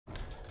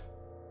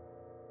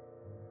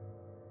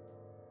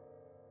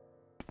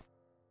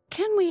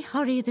Can we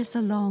hurry this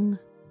along?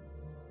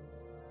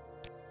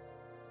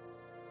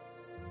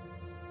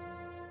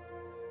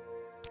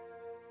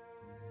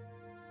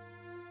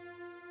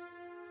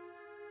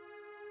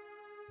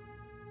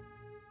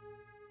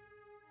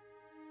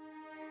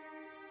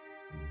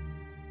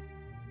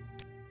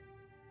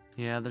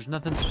 Yeah, there's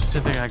nothing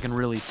specific I can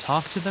really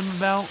talk to them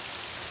about.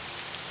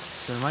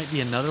 So there might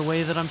be another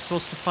way that I'm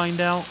supposed to find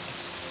out.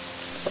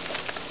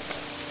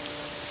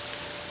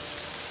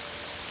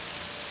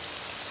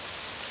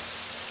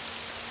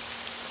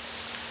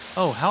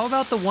 Oh, how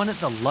about the one at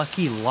the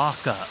Lucky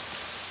Lockup?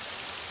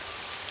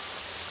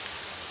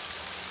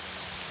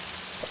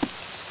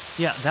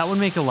 Yeah, that would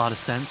make a lot of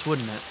sense,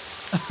 wouldn't it?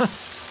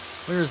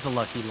 Where's the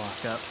Lucky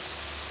Lockup?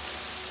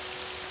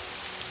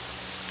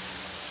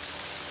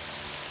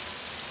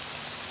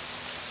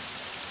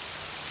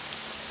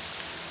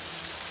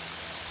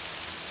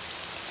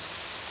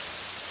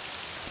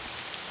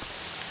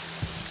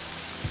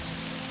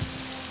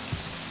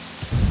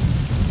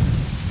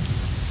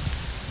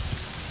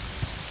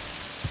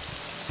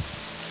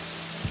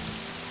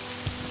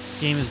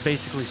 Game is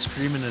basically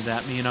screaming it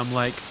at me, and I'm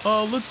like,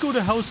 oh, let's go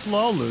to House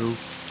Lalu.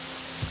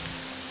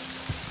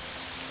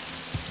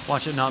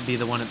 Watch it not be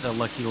the one at the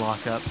Lucky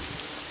Lockup.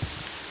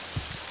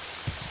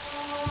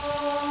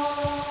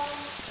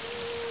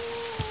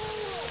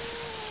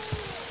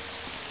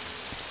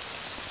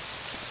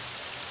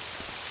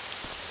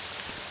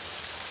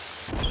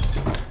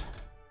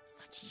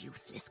 Such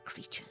useless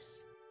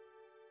creatures.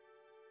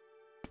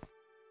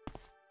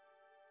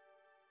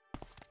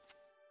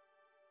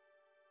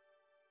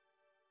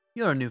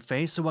 You're a new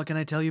face, so what can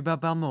I tell you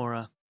about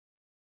Balmora?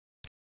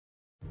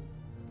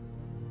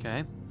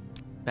 Okay.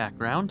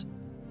 Background.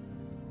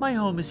 My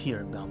home is here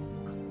in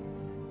Balmora.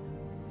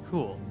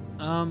 Cool.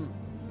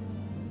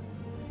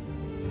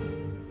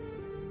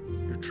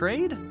 Your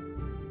trade?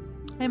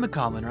 I am a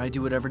commoner. I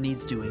do whatever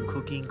needs doing.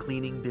 Cooking,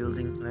 cleaning,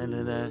 building, blah,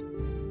 blah, blah.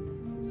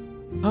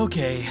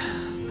 Okay.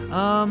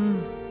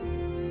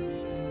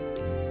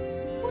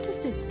 What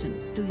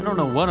assistance do you I don't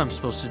know need? what I'm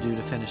supposed to do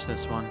to finish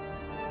this one.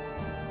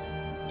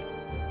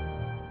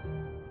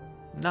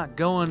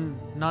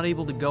 Not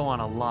able to go on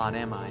a lot,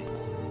 am I?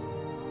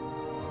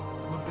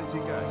 I'm a busy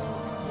guy, so if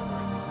you could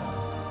bring this up.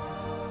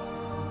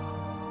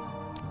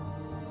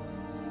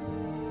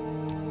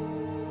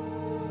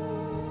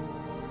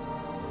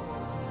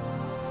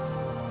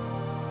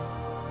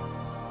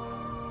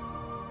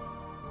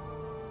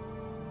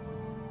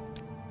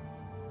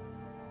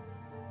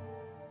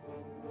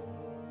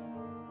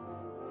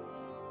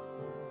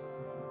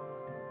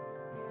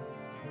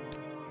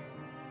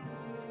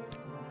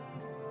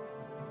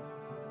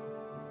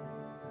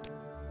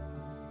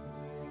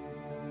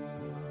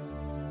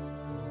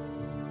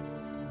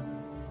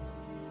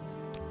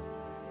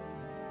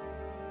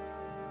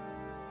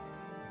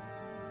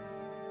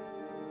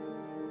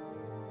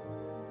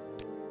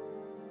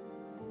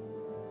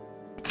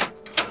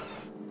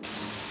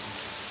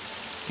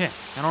 Okay,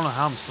 I don't know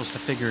how I'm supposed to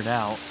figure it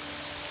out.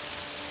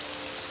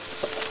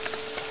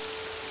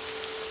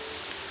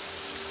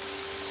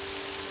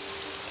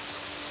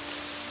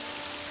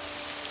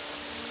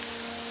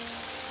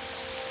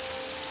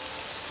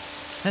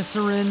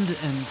 Hesserind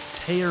and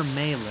Teir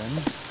Malin.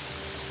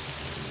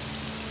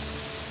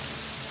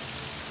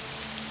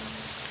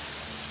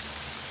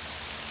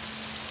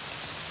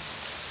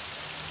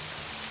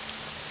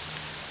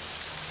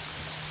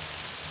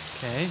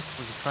 Okay,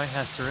 we can try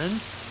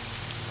Hesserind.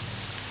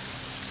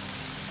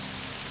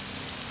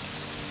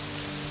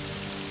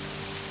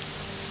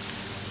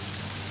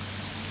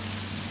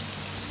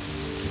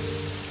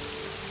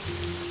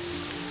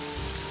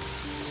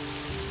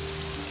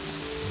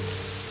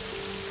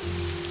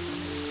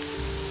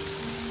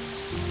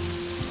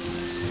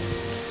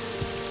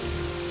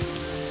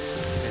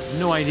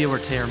 No idea where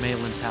Teir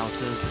Malin's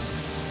house is.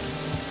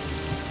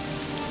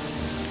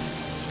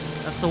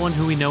 That's the one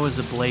who we know is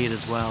a blade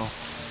as well.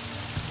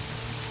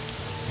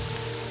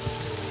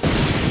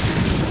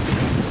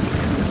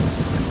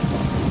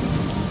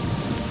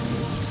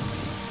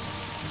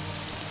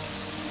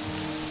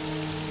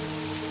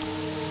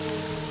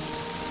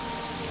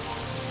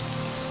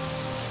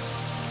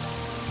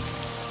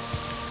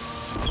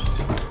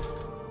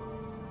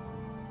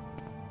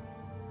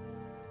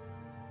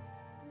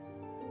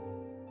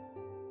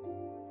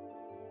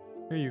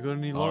 Hey, you got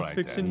any All right,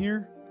 lockpicks in then.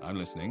 here? I'm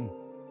listening.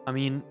 I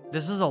mean,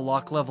 this is a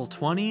lock level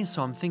 20,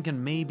 so I'm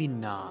thinking maybe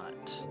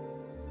not.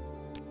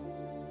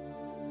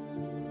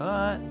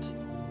 But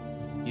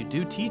you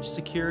do teach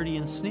security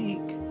and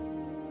sneak.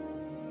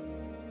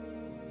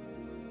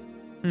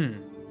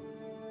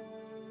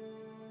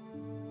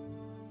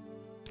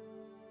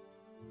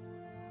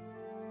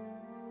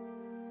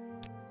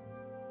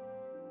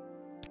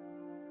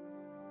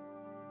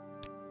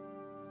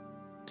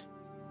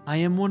 I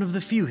am one of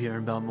the few here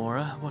in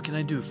Balmora. What can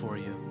I do for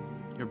you?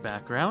 Your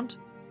background?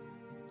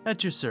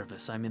 At your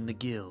service, I'm in the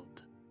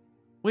guild.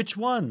 Which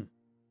one?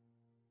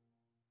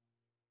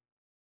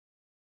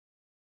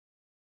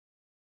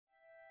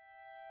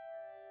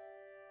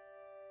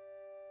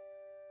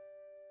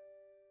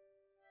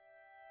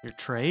 Your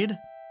trade?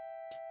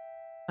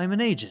 I'm an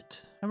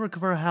agent. I work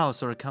for a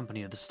house or a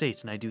company of the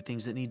state, and I do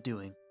things that need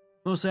doing.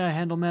 Mostly I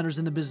handle matters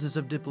in the business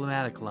of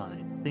diplomatic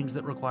line, things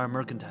that require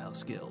mercantile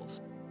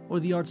skills. Or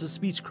the arts of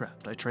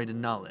speechcraft. I trade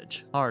in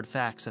knowledge, hard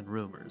facts and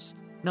rumors.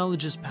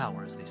 Knowledge is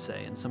power, as they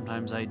say, and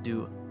sometimes I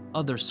do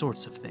other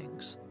sorts of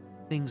things.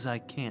 Things I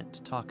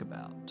can't talk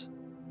about.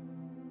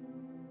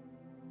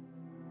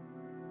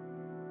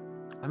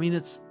 I mean,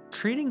 it's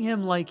treating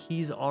him like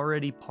he's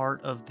already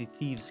part of the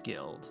Thieves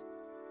Guild.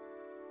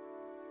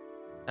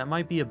 That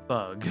might be a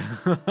bug.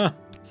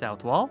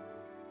 South Wall?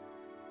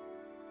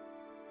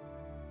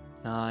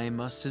 I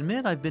must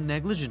admit, I've been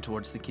negligent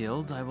towards the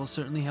guild. I will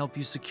certainly help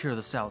you secure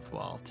the South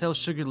Wall. Tell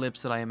Sugar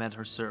Lips that I am at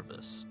her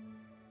service.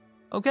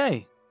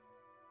 Okay.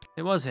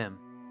 It was him.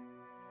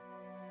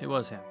 It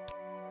was him.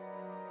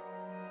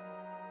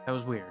 That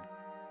was weird.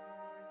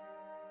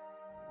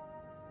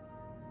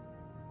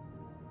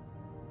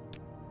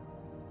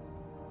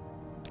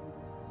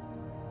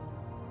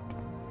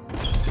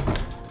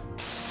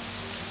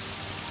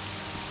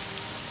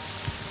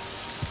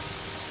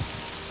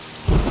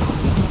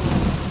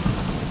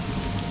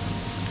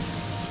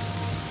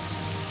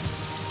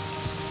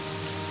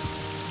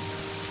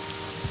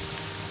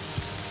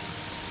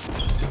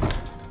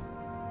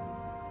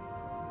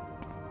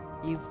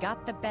 You've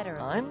got the better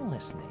of I'm me,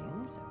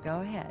 listening. so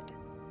go ahead.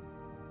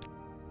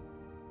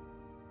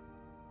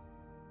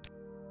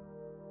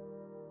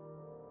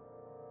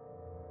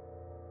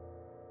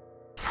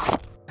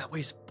 That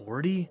weighs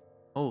 40?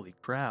 Holy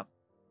crap.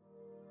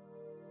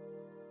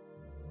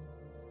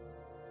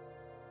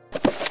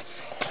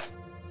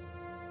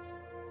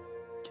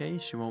 Okay,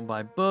 she won't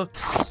buy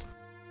books.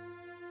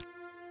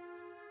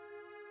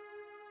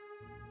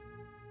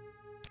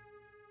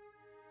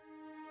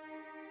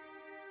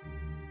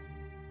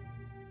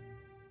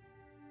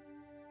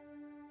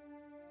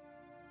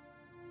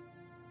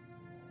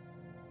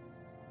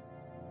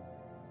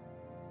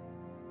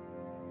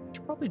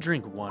 Should probably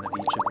drink one of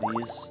each of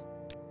these.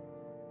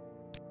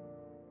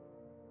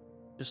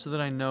 Just so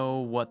that I know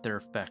what their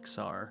effects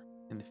are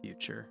in the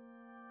future.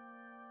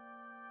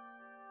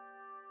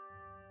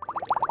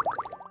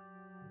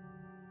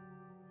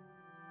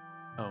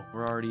 Oh,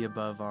 we're already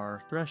above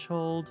our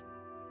threshold.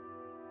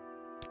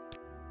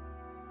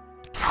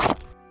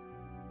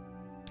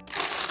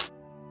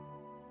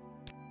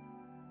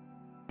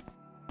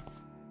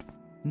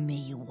 May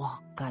you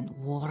walk on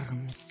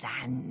warm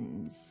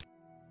sands.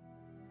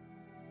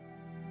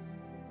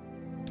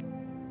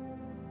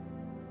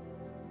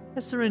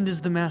 Esserind is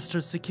the master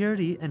of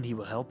security, and he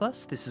will help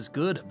us. This is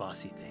good,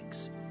 Abasi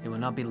thinks. It will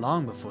not be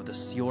long before the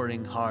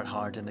Stjoring,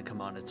 Hardheart, and the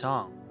Commander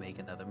Tong make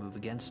another move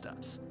against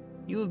us.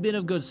 You have been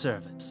of good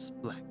service,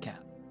 Black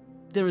Cap.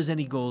 If there is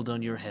any gold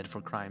on your head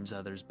for crimes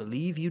others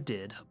believe you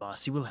did,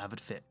 Abasi will have it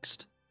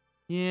fixed.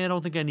 Yeah, I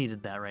don't think I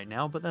needed that right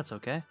now, but that's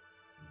okay.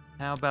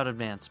 How about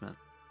advancement?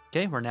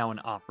 Okay, we're now an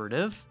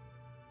operative.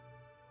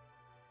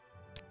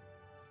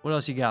 What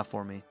else you got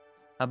for me?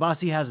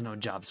 Abasi has no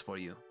jobs for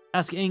you.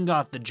 Ask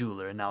Ingoth the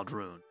jeweler in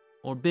Aldrune,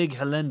 or Big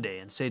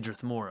Helende in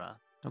Sadrith Mora.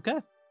 Okay?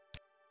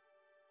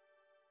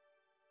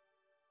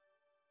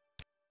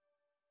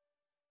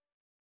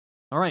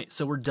 Alright,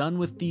 so we're done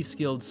with Thieves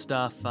Guild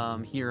stuff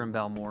here in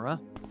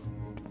Balmora.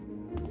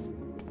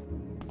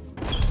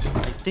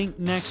 I think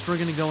next we're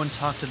going to go and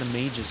talk to the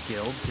Mages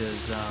Guild,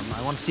 because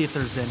I want to see if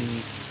there's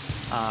any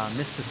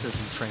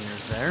mysticism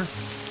trainers there.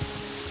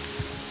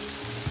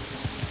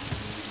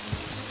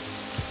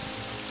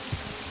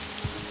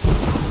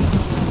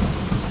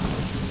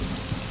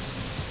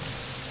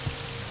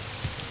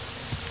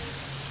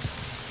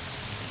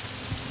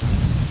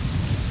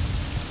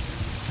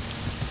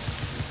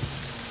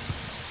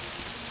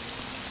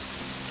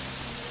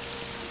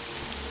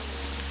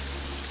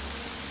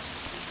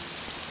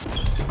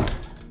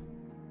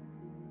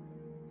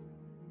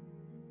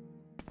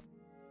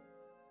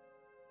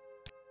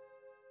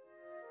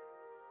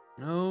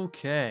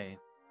 Okay.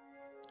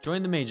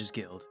 Join the Mages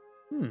Guild.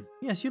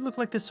 Yes, you look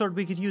like the sort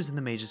we could use in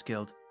the Mages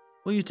Guild.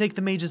 Will you take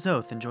the Mage's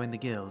Oath and join the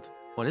guild?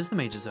 What is the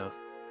Mage's Oath?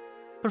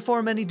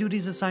 Perform any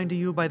duties assigned to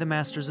you by the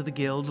masters of the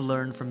guild,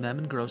 learn from them,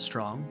 and grow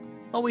strong.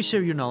 Always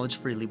share your knowledge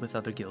freely with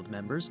other guild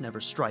members, never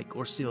strike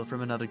or steal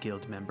from another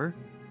guild member.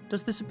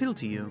 Does this appeal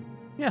to you?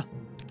 Yeah,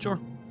 sure.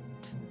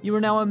 You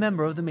are now a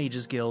member of the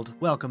Mages Guild.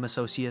 Welcome,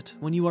 associate.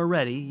 When you are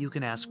ready, you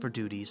can ask for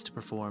duties to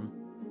perform.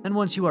 And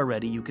once you are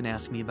ready, you can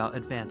ask me about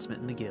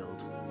advancement in the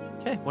guild.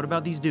 Okay, what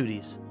about these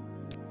duties?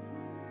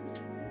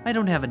 I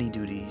don't have any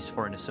duties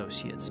for an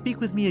associate. Speak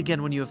with me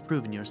again when you have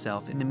proven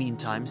yourself. In the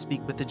meantime,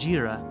 speak with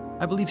Ajira.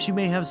 I believe she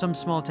may have some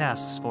small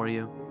tasks for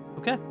you.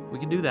 Okay, we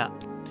can do that.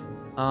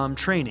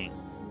 Training.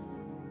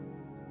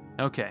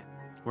 Okay,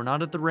 we're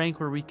not at the rank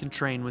where we can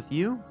train with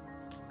you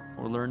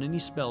or learn any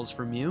spells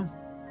from you.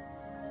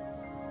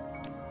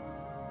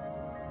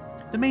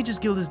 The Mages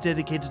Guild is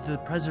dedicated to the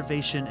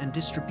preservation and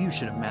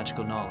distribution of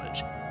magical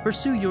knowledge.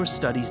 Pursue your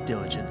studies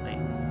diligently.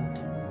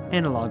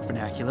 Analog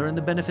vernacular and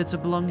the benefits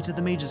of belonging to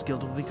the Mages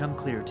Guild will become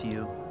clear to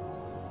you.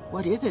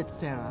 What is it,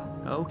 Sarah?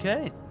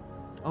 Okay.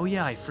 Oh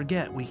yeah, I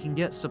forget. We can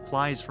get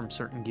supplies from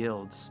certain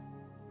guilds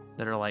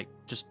that are like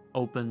just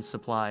open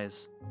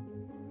supplies.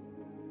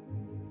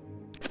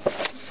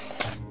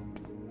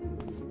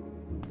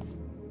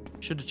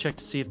 Should have checked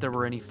to see if there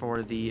were any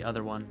for the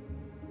other one.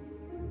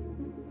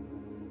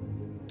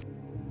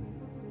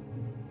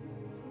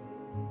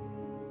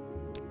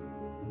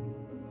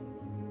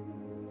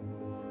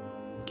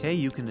 Okay,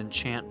 you can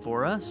enchant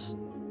for us.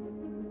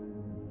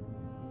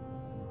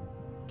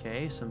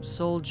 Okay, some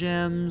soul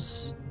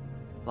gems.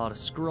 A lot of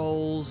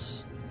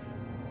scrolls.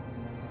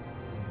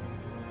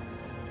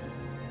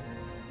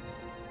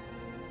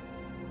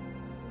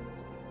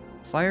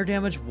 Fire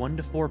damage 1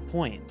 to 4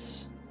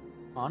 points.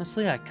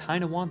 Honestly, I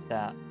kind of want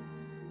that.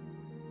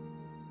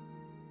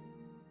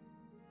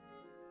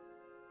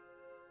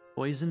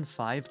 Poison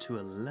 5 to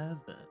 11.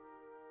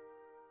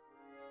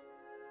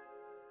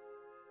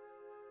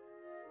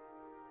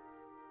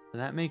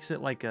 That makes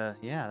it like a,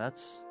 yeah,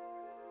 that's,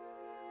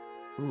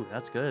 ooh,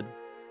 that's good.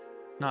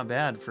 Not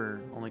bad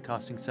for only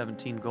costing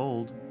 17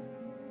 gold.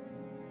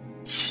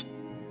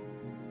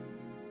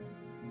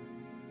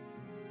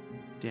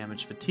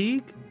 Damage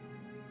fatigue.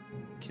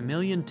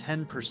 Chameleon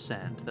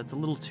 10%. That's a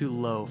little too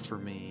low for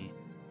me.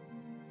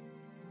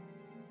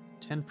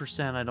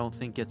 10% I don't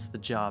think gets the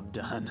job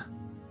done.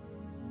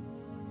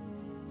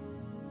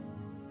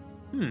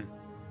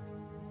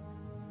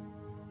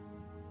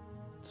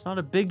 It's not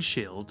a big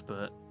shield,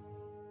 but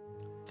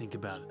think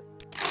about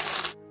it.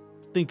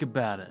 Think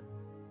about it.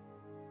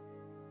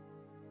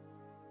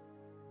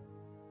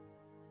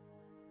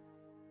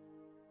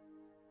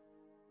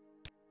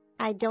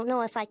 I don't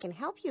know if I can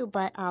help you,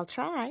 but I'll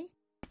try.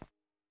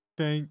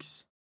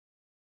 Thanks.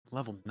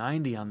 Level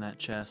 90 on that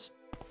chest.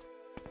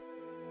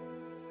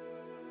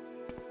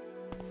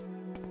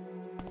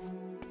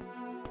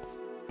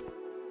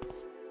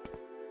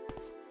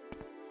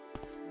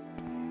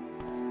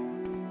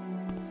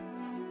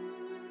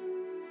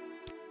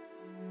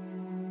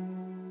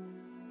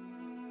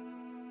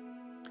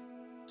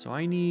 So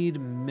I need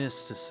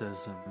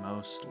mysticism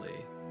mostly.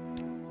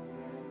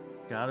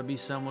 Gotta be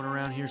someone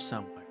around here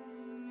somewhere.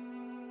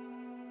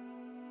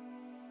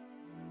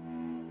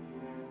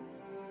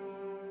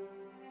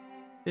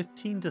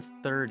 $15 to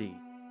 $30.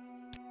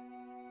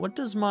 What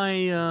does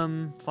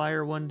my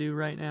fire one do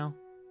right now?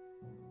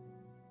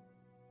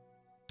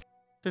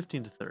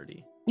 15 to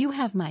 30. You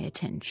have my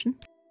attention.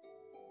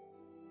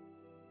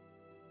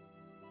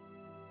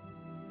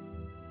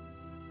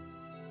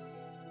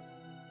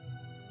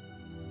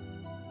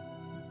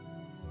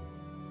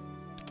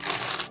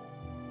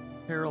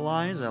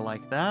 Paralyze, I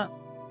like that.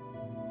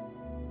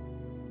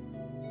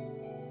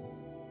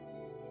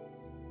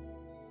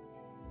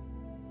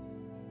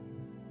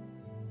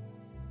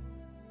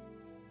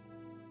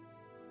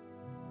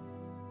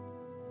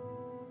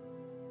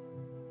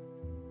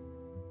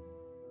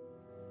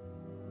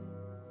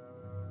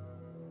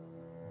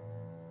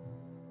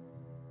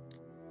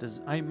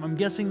 I'm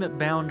guessing that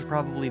bound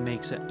probably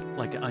makes it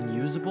like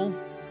unusable.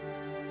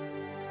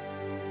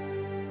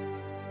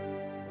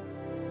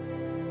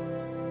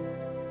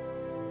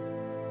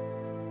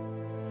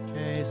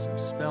 Okay, some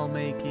spell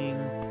making.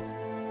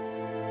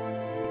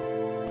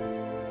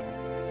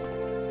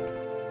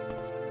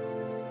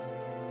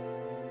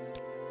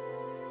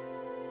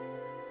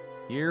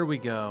 Here we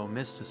go,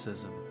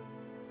 mysticism.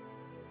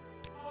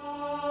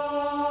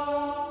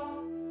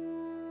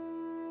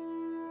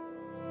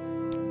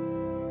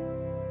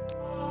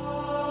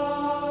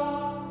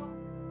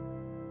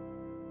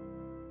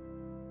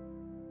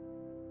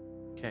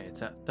 Okay,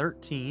 it's at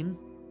 13.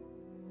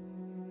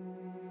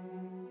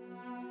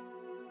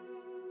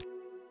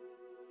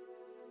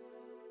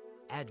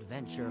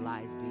 Adventure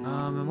lies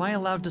beyond. Am I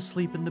allowed to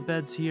sleep in the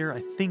beds here? I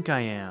think I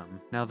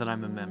am, now that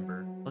I'm a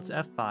member. Let's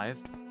F5.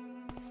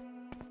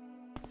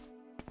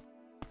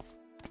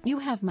 You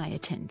have my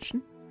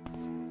attention.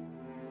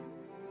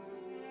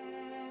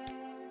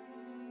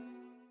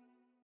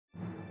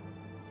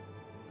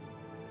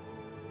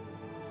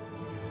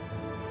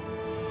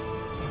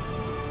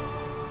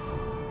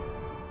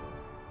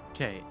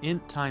 Okay,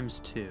 int times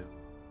 2.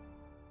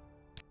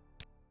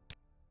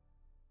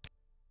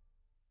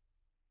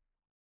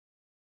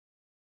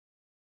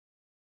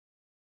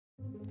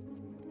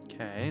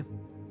 Okay.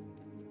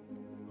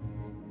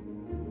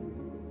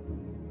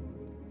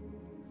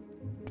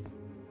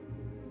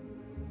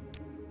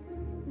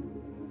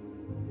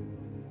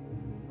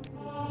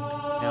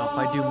 Now, if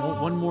I do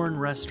one more in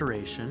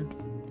restoration,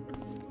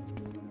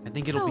 I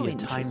think it'll How be a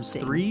times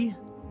interesting. 3.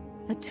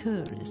 A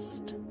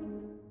tourist.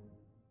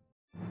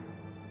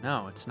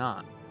 No, it's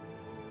not.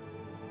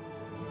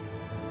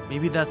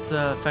 Maybe that's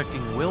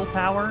affecting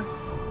willpower?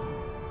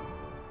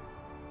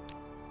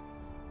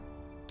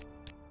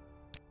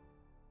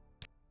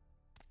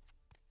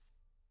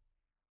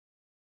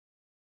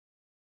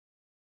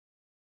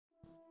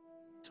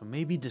 So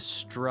maybe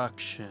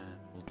destruction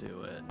will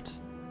do it.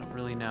 I don't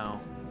really know.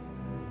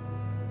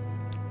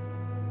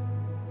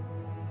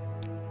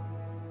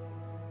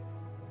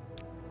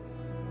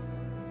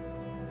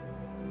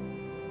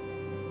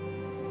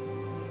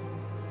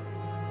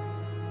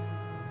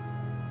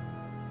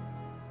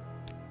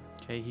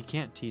 Okay, he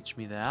can't teach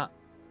me that.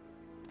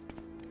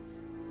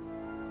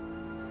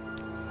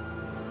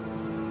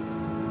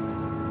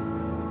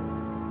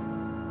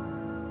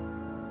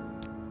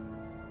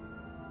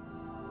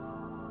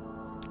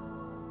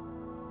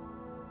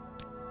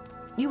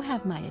 You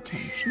have my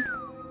attention.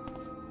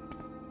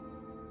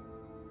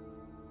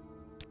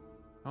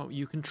 Oh,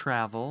 you can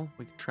travel.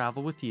 We can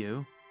travel with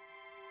you.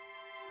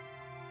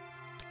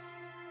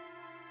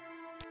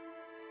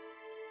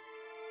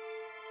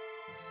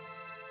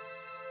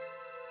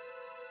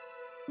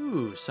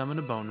 Ooh, summon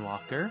a Bone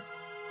Walker.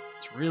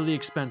 It's really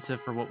expensive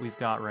for what we've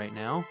got right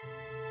now.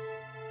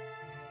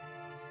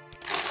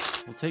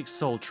 We'll take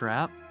Soul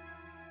Trap.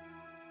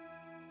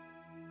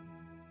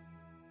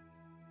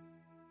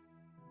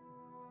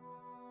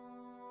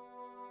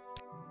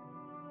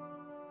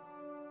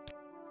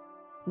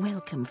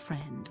 Welcome,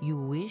 friend. You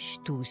wish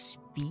to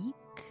speak?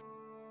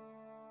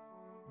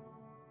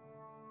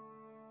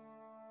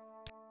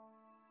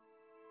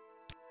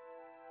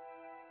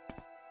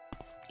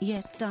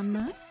 Yes,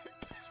 Dunmer?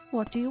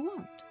 What do you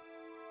want?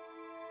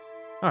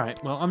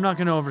 Alright, well, I'm not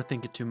going to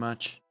overthink it too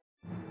much.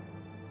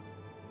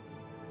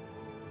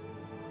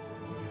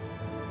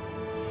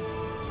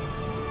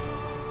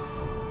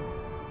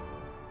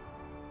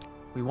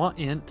 We want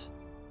int.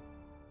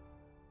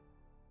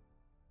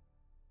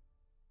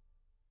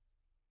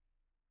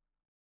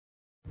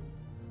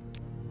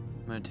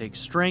 I'm going to take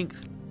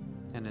strength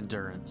and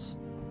endurance.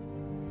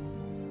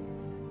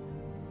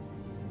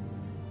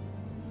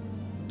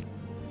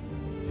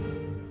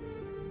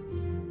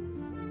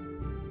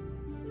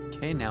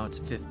 Okay, now it's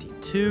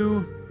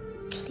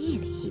 52.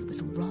 Clearly he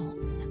was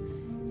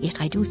wrong. Yet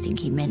I do think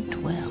he meant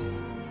well.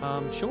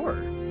 Sure.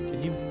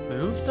 Can you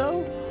move,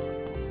 though?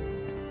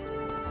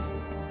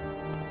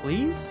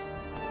 Please?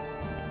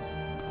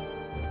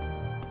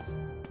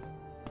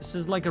 This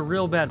is like a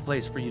real bad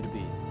place for you to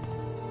be.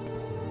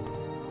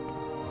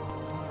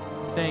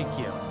 Thank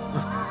you.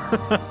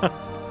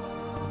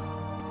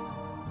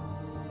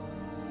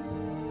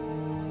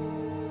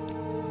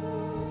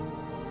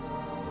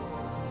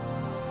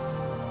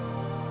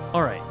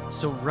 Alright,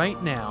 so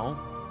right now,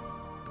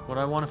 what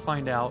I want to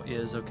find out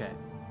is, okay,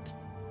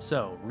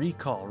 so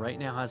recall right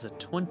now has a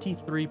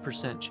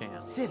 23%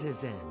 chance.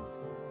 Citizen.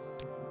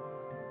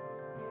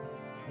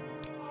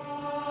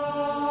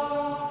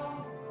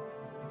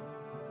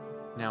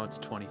 Now it's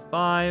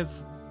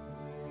 25.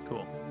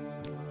 Cool.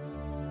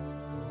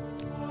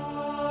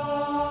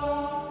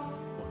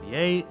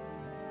 28.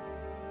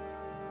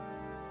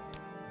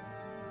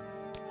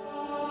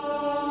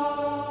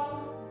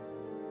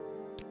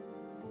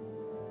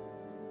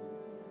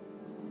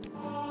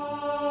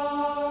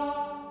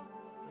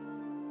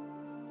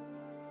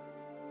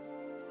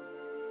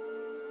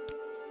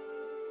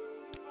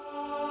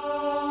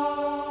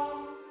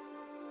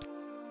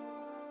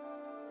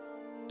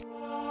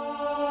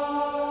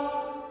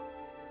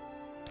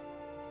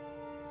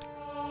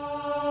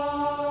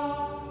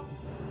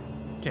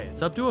 Okay,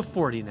 it's up to a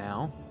 40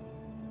 now.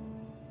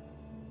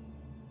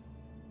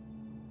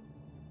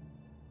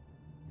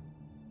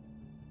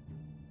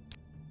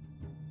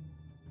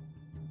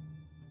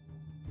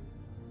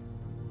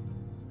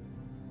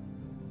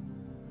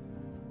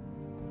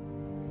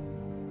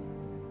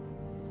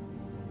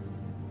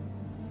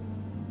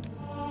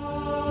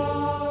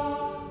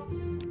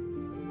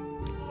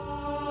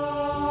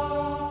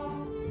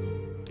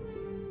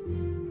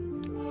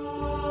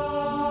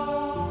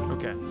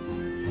 Okay.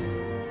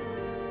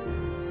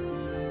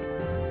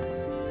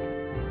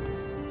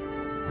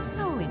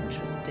 How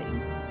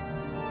interesting.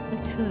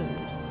 A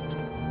tourist.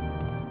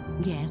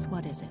 Yes,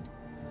 what is it?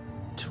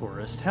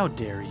 Tourist, how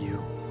dare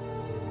you?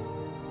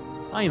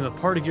 I am a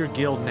part of your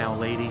guild now,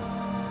 lady.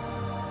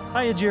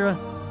 Hi, Ajira.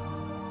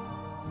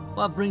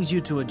 What brings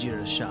you to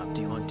Ajira's shop?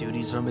 Do you want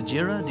duties from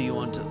Ajira? Do you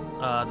want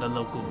the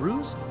local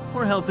brews?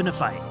 Or help in a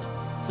fight?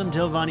 Some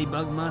Telvanni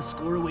bug must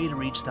score a way to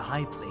reach the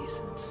high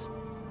places.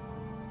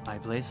 High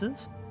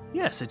places?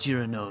 Yes,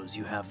 Ajira knows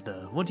you have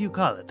the, what do you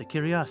call it, the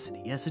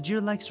curiosity. Yes,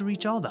 Ajira likes to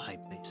reach all the high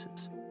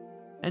places.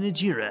 And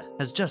Ajira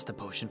has just the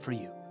potion for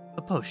you.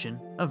 A potion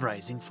of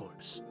rising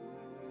force.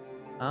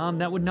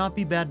 That would not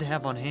be bad to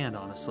have on hand,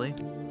 honestly.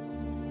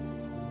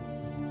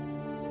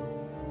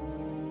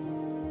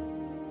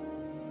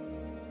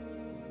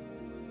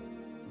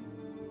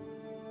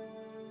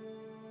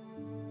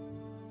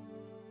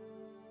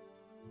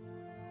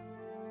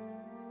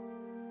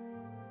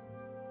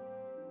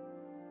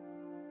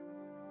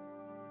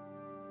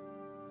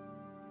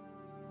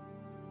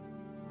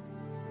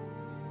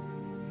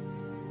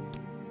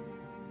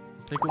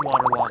 Take a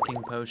water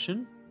walking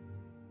potion.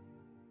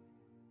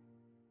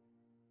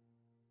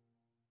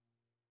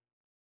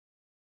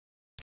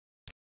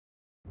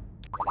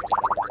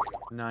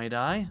 Night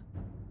Eye.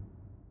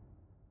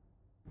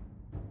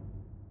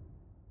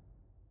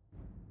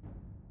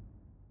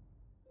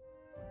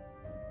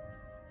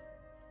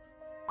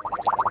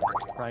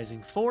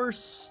 Rising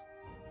Force.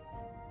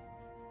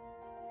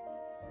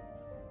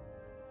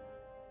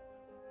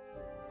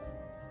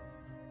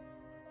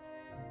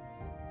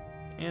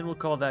 And we'll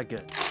call that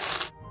good.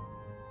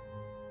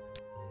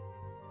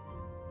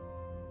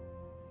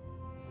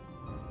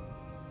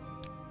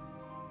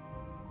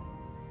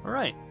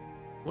 Alright,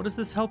 what does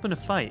this help in a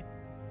fight?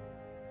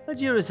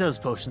 Ajira sells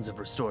potions of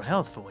restore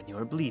health for when you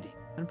are bleeding,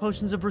 and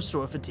potions of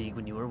restore fatigue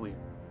when you are weary.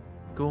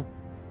 Cool.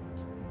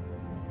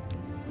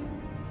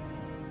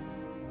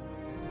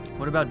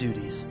 What about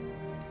duties?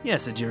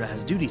 Yes, Ajira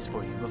has duties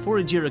for you. Before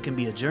Ajira can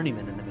be a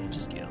journeyman in the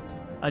Mages Guild,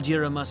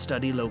 Ajira must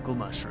study local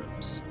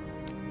mushrooms.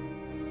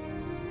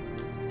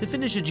 To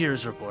finish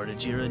Ajira's report,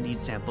 Ajira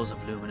needs samples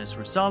of Luminous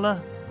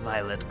Rusala,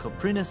 Violet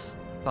Coprinus,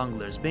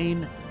 Bungler's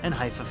Bane, and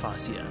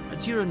Hypophasia.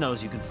 Ajira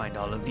knows you can find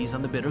all of these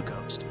on the Bitter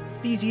Coast.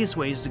 The easiest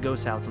way is to go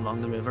south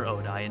along the River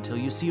Odai until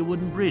you see a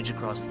wooden bridge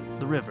across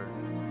the river.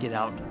 Get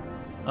out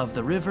of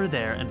the river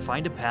there and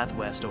find a path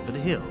west over the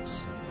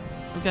hills.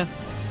 Okay.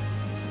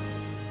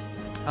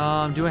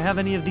 Do I have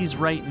any of these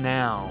right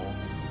now?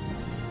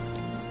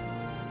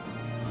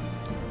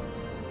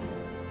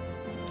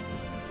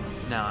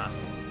 Nah.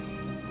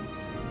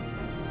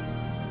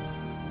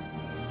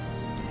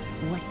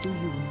 What do you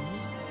need?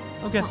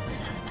 Okay. What was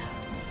that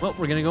about? Well,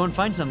 we're gonna go and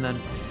find some then.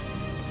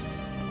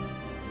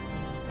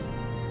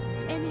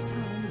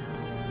 Anytime now.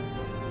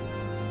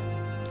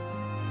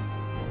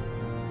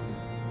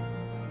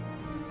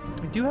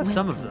 I do have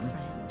some of them. Friend.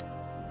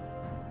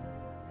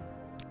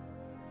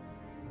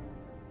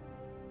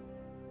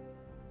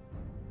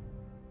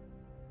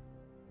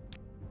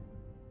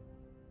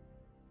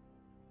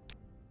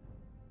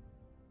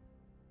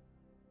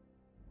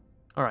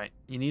 Alright,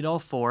 you need all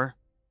 4.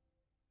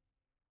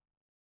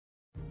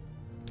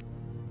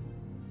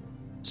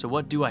 So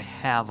what do I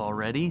have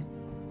already?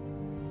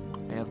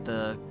 I have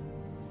the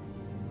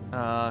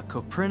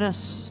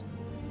Coprinus.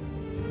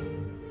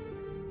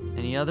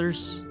 Any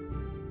others?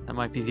 That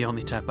might be the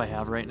only type I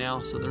have right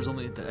now, so there's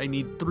only I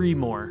need 3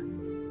 more.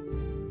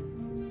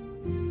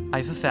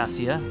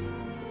 Hypophasia.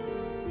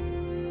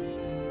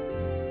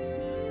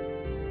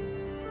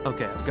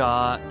 Okay, I've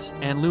got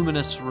and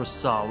Luminous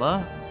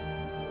Rusala.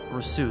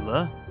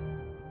 Rasula.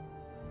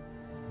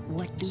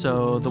 What do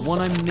So you the need? one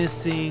I'm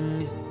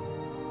missing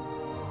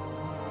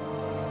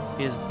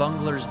is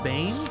Bungler's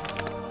Bane.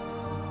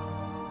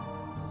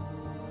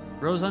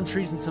 Grows on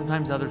trees and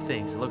sometimes other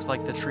things. It looks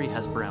like the tree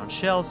has brown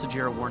shells.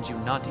 Sajira warns you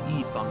not to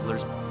eat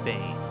Bungler's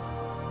Bane.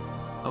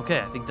 Okay,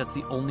 I think that's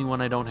the only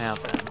one I don't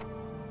have then.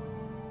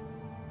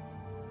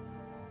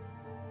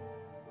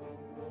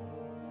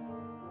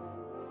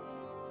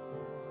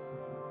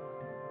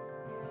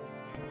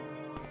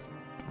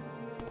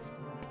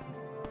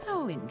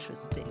 How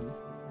interesting.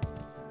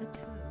 A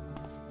toast.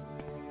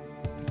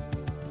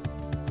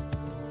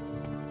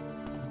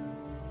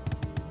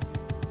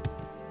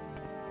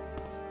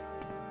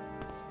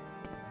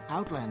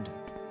 Outlander.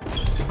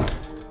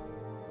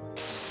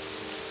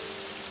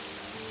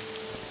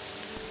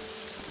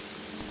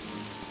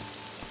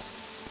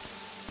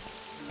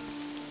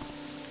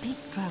 Speak,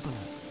 traveler.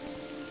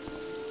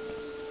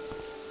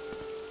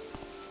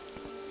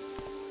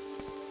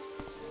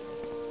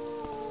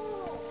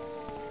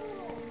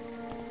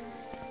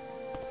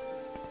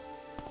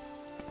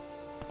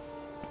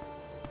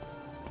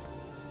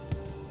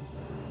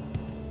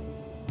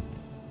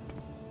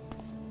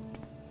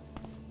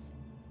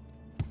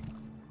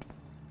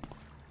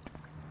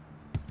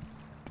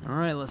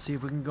 Alright, let's see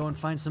if we can go and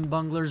find some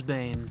Bungler's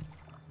Bane.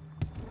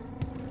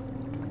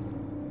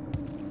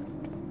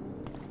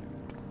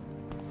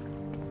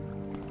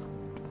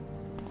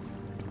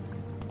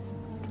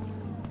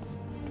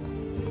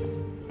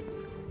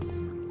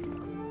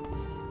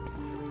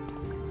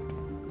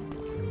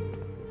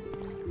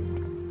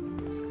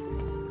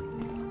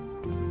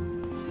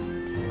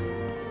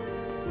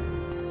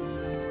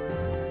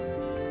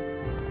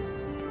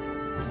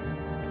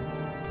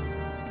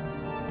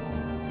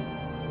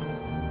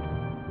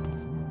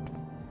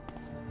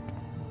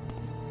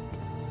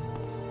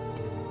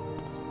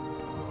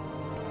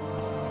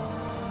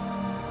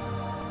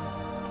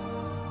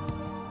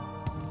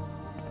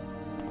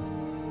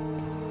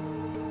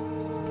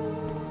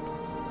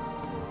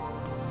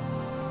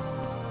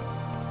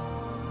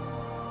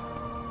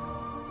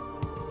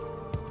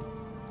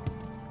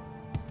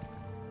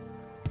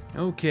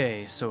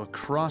 Okay, so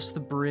across the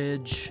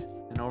bridge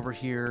and over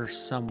here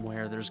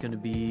somewhere there's going to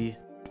be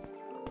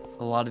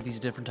a lot of these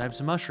different types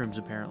of mushrooms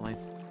apparently.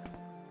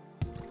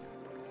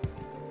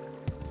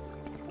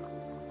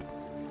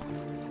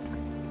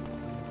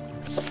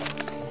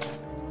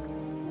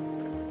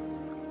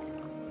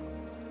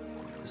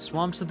 The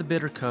swamps of the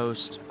Bitter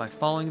Coast by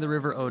following the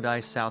River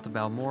Odai south of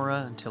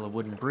Balmora until a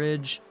wooden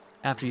bridge.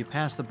 After you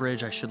pass the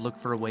bridge, I should look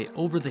for a way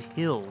over the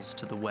hills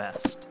to the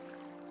west.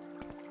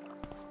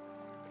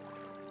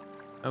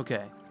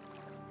 Okay.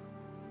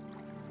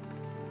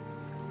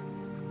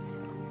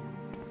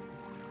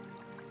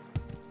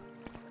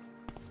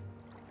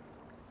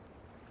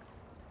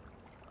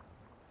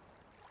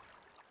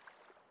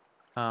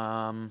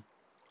 I'm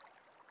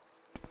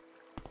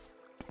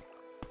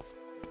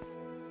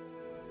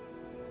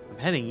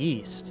heading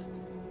east.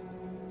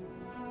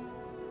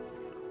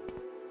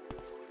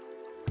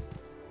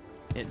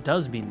 It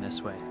does mean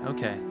this way.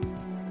 Okay.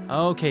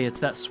 Okay,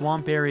 it's that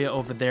swamp area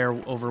over there,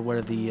 over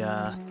where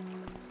the,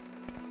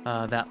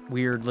 that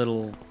weird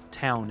little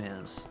town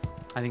is.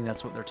 I think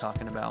that's what they're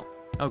talking about.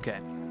 Okay.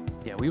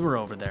 Yeah, we were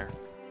over there.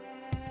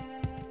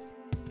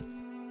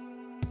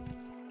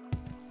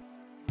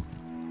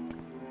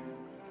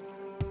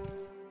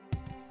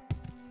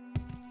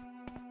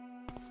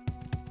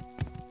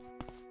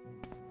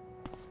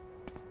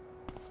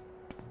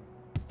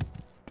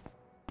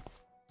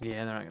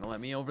 Yeah, they're not going to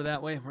let me over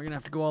that way. We're going to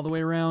have to go all the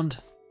way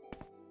around.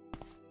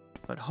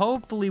 But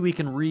hopefully we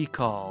can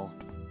recall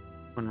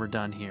when we're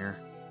done here.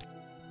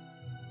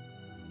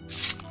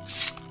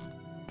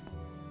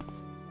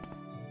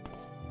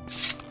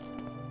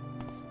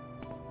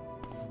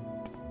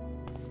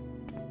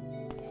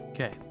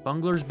 Okay,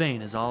 Bungler's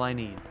Bane is all I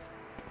need.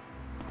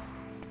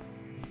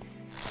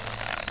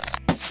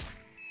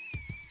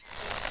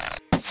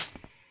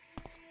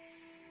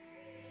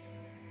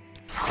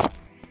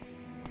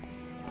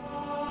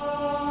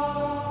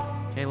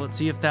 Okay, let's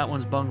see if that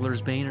one's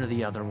Bungler's Bane or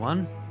the other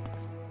one.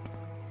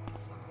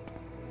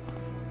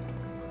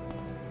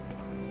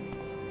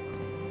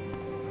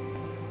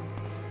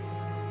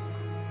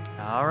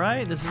 All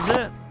right, this is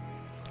it.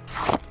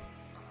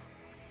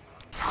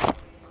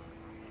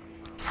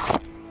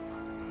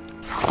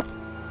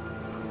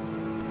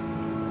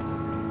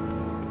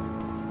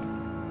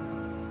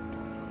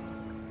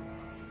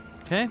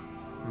 Okay,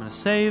 I'm gonna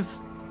save.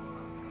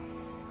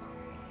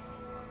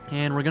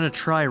 And we're gonna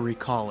try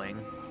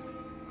recalling.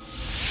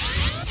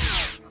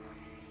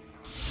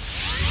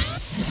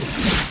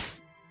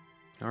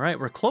 All right,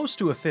 we're close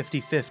to a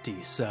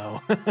 50-50,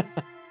 so,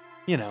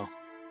 you know.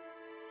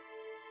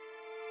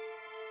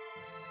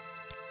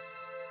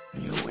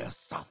 You will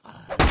suffer.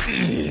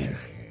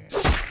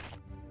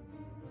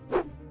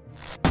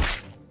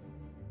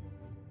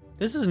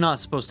 This is not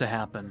supposed to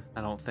happen,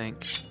 I don't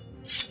think.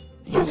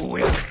 You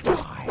will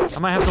die. I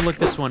might have to look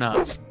this one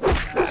up.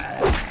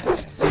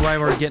 See why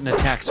we're getting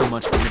attacked so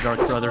much from the Dark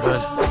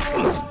Brotherhood.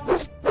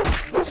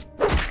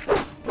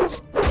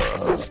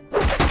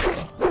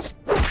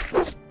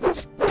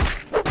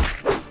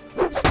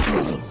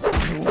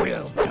 You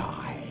will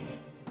die.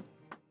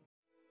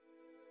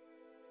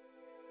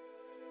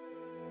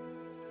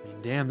 I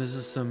mean, damn, this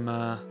is some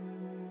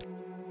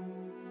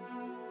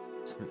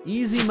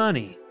easy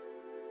money.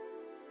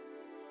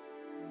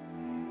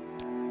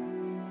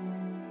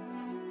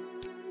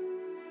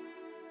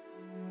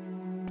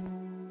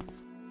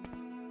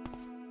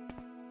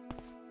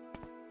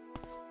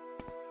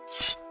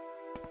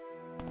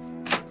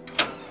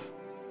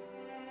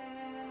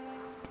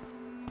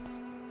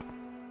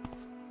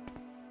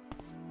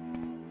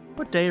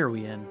 What day are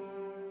we in?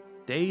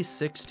 Day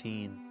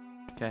 16.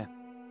 Okay.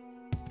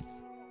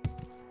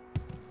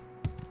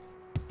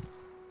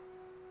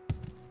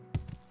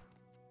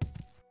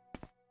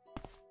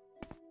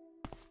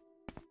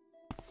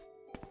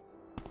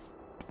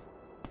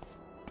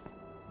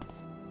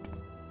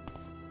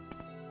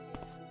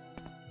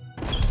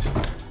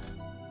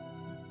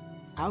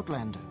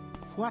 Outlander,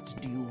 what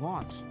do you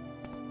want?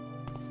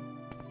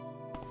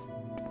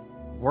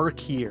 Work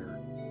here.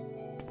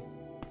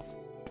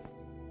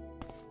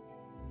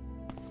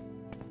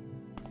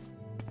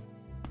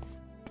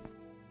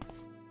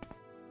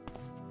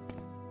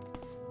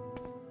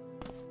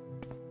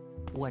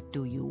 What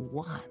do you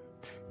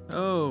want?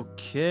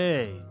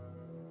 Okay.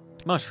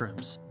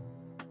 Mushrooms.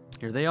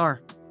 Here they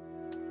are.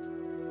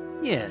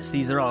 Yes,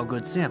 these are all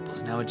good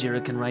samples. Now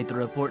Ajira can write the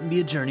report and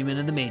be a journeyman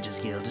in the Mages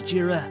Guild.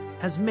 Ajira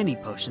has many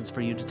potions for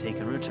you to take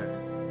in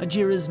return.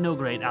 Ajira is no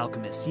great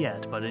alchemist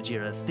yet, but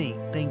Ajira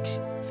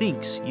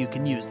thinks you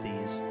can use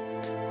these.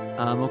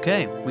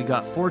 Okay, we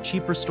got 4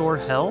 cheap restore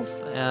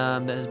health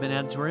that has been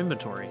added to our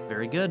inventory.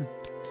 Very good.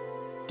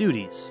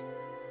 Duties.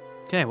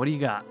 Okay, what do you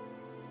got?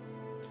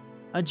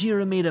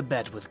 Ajira made a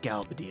bet with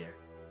Galbadir.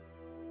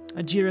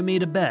 Ajira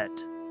made a bet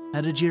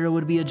that Ajira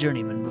would be a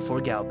journeyman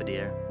before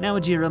Galbadir. Now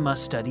Ajira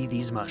must study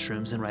these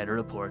mushrooms and write a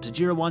report.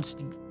 Ajira wants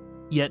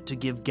yet to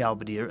give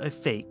Galbadir a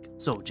fake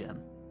soul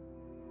gem.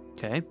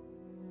 Okay.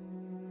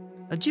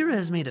 Ajira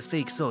has made a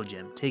fake soul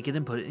gem. Take it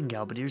and put it in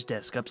Galbadir's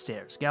desk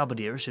upstairs.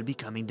 Galbadir should be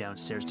coming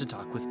downstairs to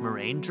talk with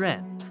Moraine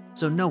Dren,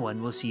 so no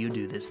one will see you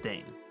do this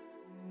thing.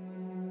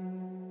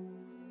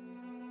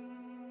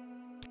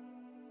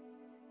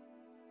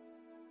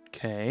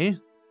 Okay.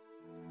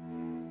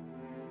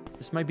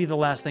 This might be the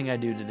last thing I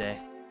do today.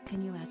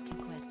 Can you ask your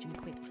question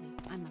quickly?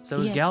 I must. So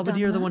is Yes,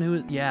 Galbadir the Donna? one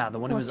who... Yeah, the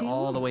one who What was do you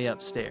all the want? way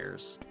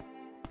upstairs.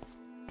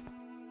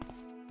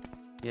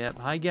 Yep.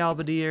 Hi,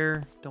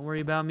 Galbadir. Don't worry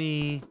about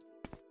me.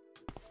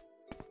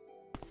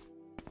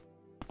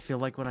 I feel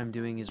like what I'm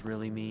doing is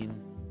really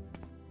mean.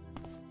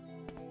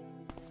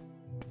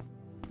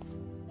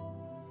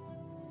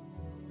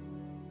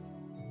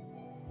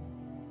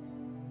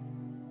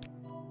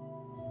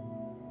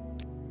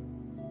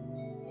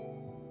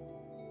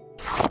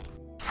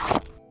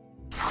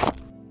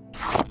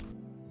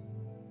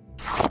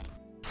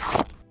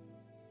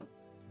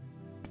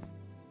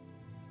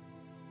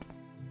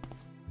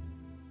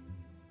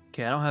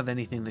 Okay, I don't have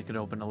anything that could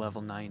open a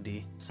level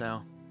 90,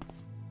 so...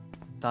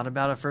 Thought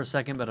about it for a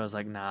second, but I was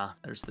like, nah,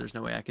 there's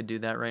no way I could do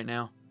that right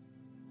now.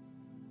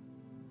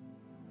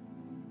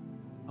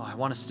 Oh, I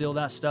want to steal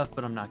that stuff,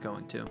 but I'm not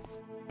going to.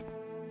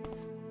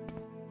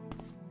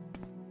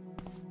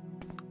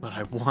 But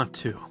I want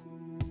to.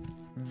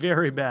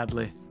 Very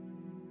badly.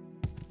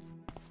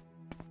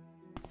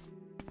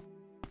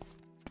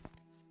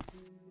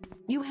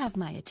 You have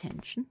my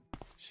attention.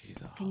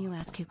 She's a Can you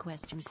ask your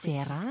question quickly?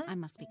 Sarah? I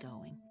must be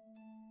going.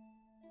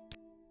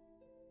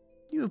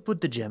 You have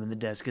put the gem in the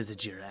desk as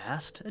Ajira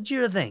asked.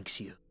 Ajira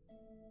thanks you.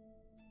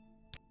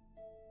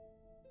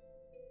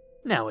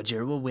 Now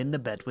Ajira will win the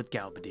bet with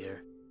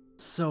Galbadir.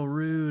 So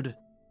rude.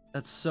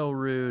 That's so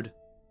rude.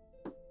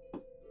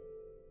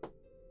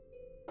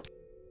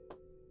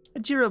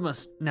 Ajira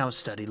must now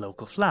study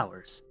local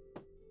flowers.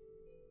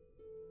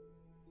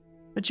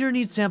 Ajira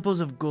needs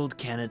samples of gold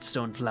cannet,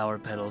 stone flower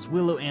petals,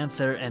 willow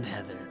anther, and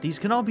heather. These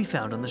can all be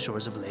found on the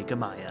shores of Lake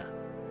Amaya.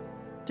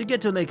 To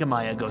get to Lake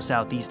Amaya, go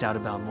southeast out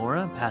of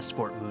Balmora, past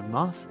Fort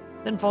Moonmoth,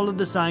 then follow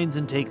the signs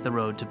and take the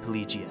road to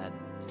Pelegiad.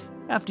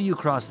 After you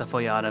cross the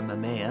Foyada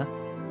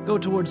Mamea, go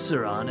towards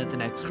Suron at the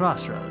next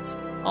crossroads.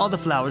 All the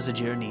flowers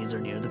Ajira needs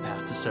are near the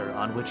path to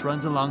Suron, which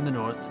runs along the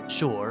north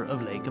shore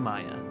of Lake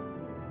Amaya.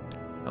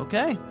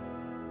 Okay.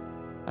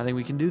 I think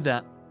we can do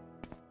that.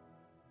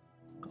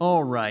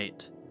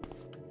 Alright.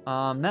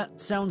 That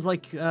sounds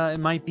like it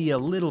might be a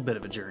little bit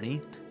of a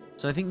journey.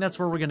 So I think that's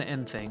where we're going to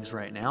end things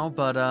right now.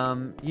 But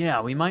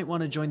yeah, we might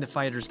want to join the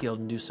Fighters Guild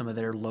and do some of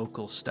their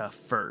local stuff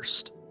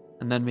first.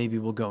 And then maybe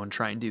we'll go and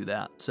try and do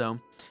that. So,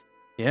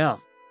 yeah.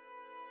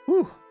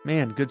 Whew,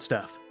 man, good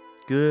stuff.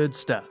 Good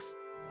stuff.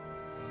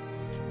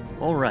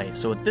 Alright,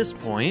 so at this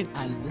point,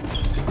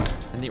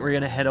 I think we're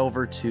going to head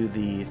over to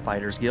the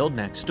Fighters Guild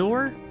next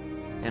door.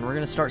 And we're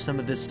going to start some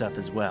of this stuff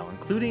as well,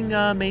 including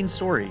main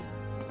story.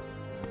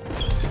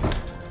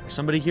 There's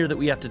somebody here that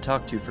we have to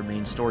talk to for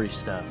main story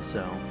stuff,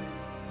 so...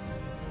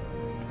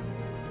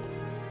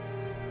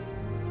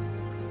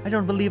 I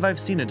don't believe I've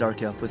seen a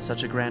Dark Elf with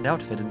such a grand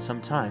outfit in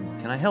some time.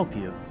 Can I help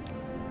you?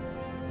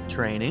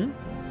 Training?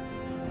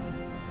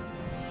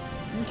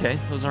 Okay,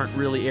 those aren't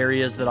really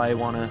areas that I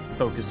want to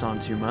focus on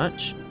too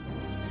much.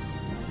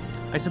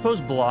 I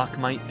suppose block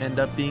might end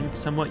up being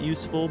somewhat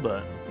useful,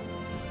 but...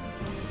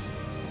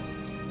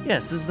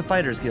 Yes, this is the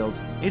Fighters Guild.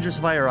 Adris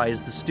Virai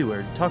is the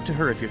steward. Talk to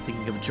her if you're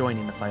thinking of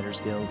joining the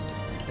Fighters Guild.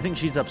 I think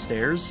she's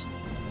upstairs.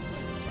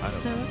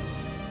 Sir?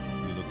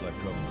 You look like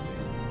company.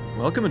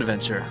 Welcome,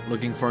 adventure.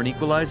 Looking for an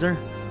equalizer?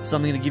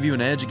 Something to give you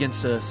an edge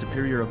against a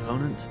superior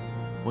opponent?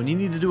 When you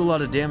need to do a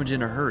lot of damage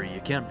in a hurry,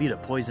 you can't beat a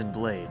poison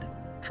blade.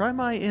 Try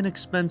my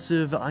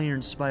inexpensive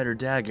Iron Spider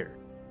Dagger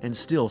and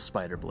Steel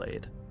Spider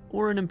Blade,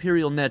 or an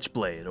Imperial Netch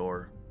Blade,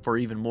 or for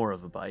even more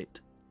of a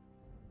bite.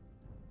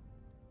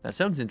 That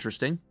sounds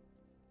interesting.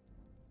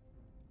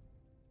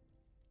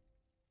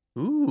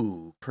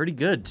 Ooh, pretty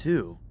good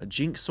too. A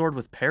Jinx Sword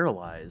with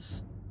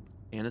Paralyze.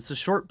 And it's a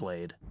short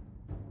blade.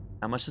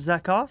 How much does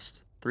that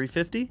cost?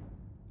 $350?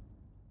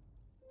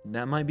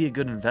 That might be a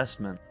good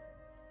investment.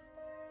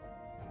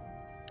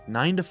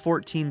 9 to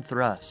 14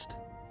 thrust.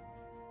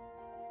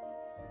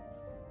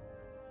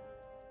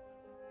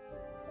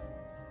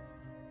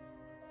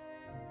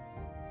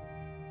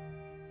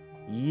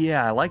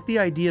 Yeah, I like the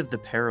idea of the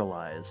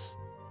Paralyze.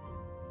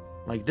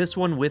 Like this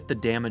one with the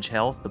damage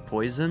health, the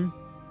poison.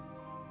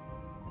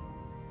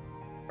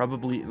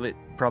 It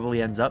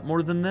probably ends up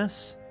more than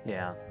this.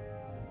 Yeah.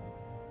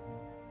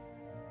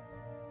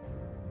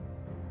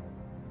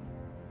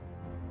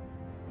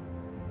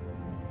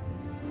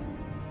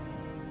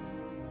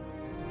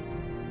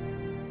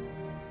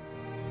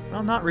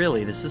 Well, not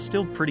really. This is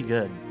still pretty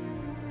good.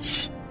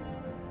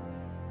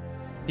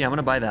 Yeah, I'm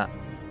gonna buy that.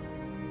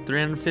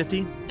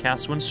 350.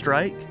 Cast one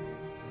strike.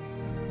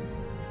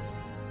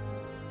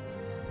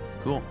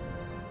 Cool.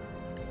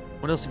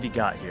 What else have you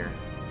got here?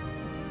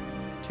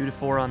 2 to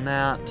 4 on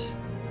that.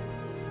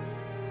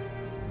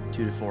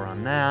 2 to 4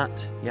 on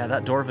that. Yeah,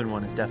 that Dwarven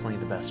one is definitely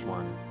the best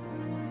one.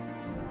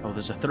 Oh,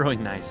 there's a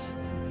throwing knife.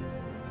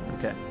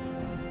 Okay.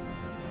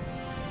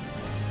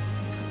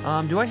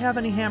 Do I have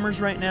any hammers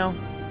right now?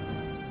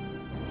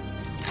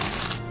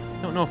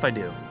 Don't know if I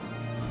do.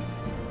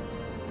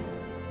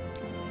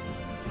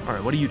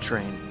 Alright, what do you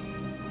train?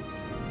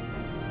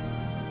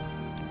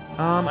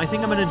 I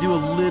think I'm gonna do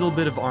a little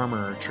bit of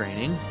armor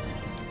training.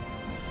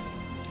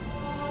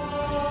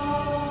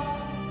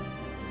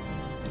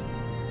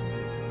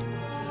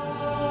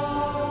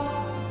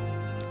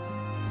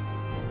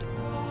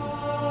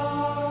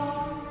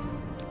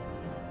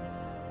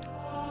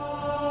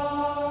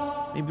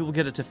 Maybe we'll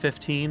get it to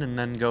 15 and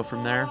then go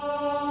from there.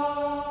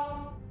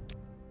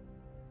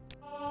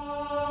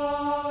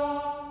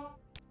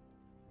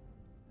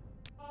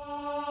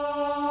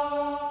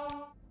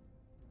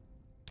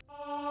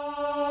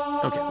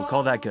 Okay, we'll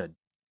call that good.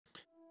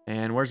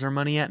 And where's our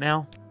money at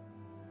now?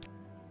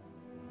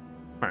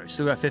 Alright, we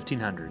still got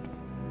 1,500.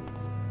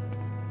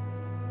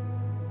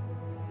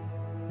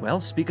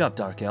 Well, speak up,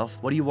 Dark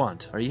Elf. What do you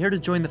want? Are you here to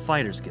join the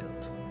Fighters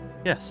Guild?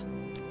 Yes.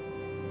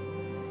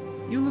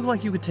 You look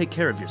like you could take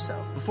care of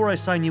yourself. Before I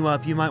sign you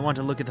up, you might want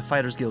to look at the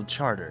Fighters Guild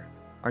charter.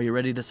 Are you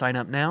ready to sign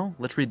up now?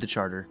 Let's read the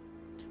charter.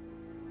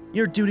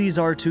 Your duties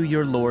are to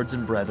your lords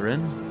and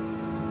brethren.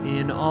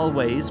 In all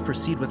ways,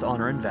 proceed with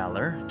honor and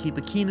valor. Keep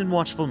a keen and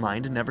watchful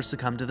mind and never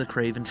succumb to the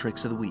craven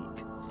tricks of the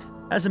weak.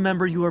 As a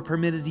member, you are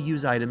permitted to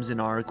use items in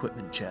our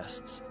equipment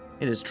chests.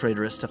 It is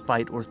traitorous to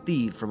fight or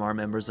thieve from our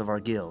members of our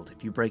guild.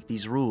 If you break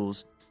these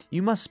rules,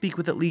 you must speak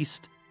with at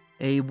least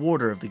a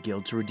warder of the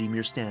guild to redeem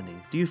your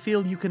standing. Do you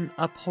feel you can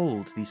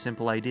uphold these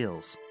simple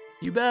ideals?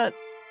 You bet!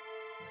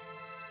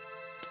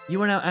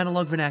 You are now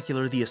Analog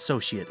Vernacular the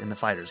Associate in the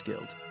Fighters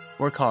Guild.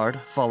 Work hard,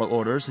 follow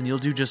orders, and you'll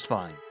do just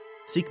fine.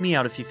 Seek me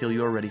out if you feel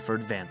you are ready for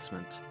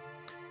advancement.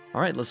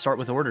 Alright, let's start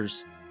with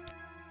orders.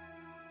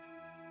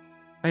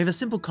 I have a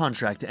simple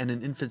contract and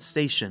an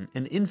infestation.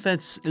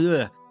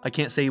 I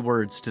can't say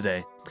words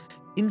today.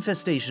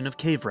 Infestation of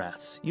cave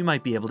rats. You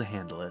might be able to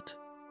handle it.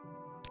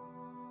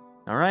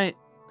 Alright.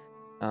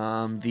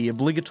 The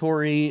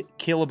obligatory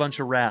kill a bunch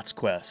of rats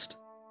quest.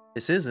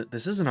 This is an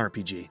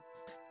RPG.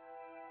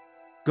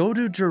 Go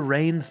to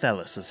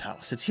Vvardenfell's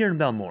house. It's here in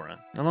Balmora,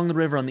 along the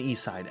river on the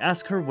east side.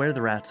 Ask her where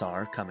the rats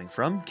are coming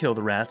from, kill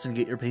the rats, and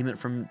get your payment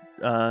from,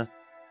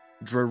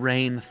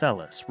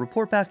 Vvardenfell.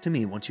 Report back to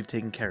me once you've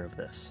taken care of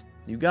this.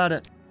 You got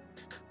it.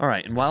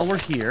 Alright, and while we're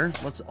here,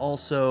 let's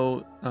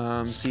also,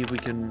 see if we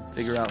can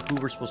figure out who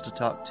we're supposed to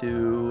talk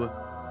to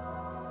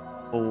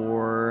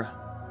for...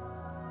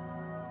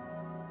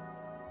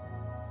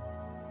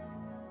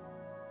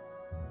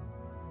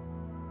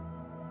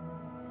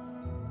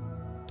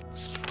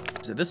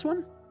 Is it this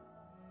one?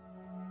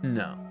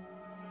 No.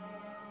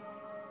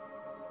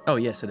 Oh,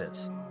 yes, it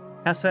is.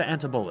 Hasfa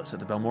Antibolus at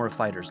the Balmora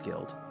Fighters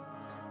Guild.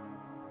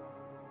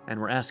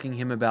 And we're asking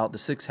him about the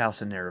 6th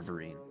house in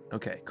Nerevarine.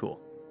 Okay, cool.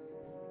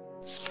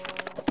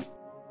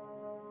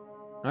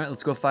 Alright,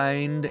 let's go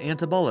find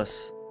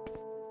Antibolus.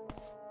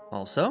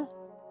 Also,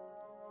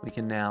 we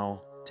can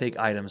now take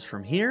items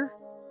from here.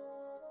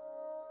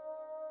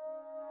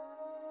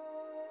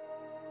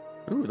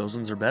 Ooh, those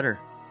ones are better.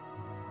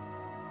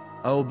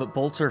 Oh, but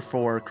bolts are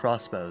for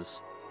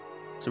crossbows,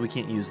 so we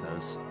can't use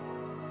those.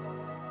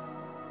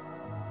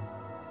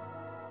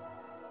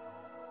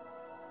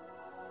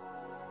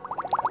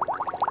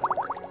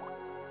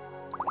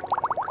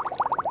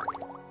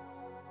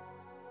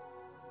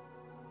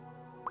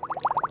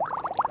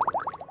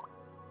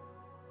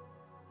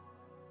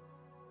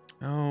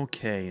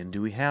 Okay, and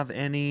do we have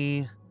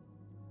any...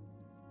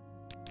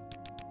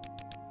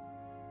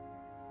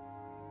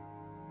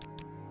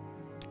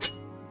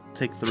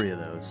 Take 3 of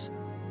those.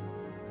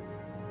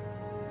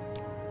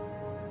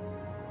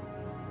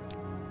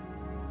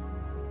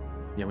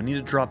 Yeah, we need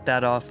to drop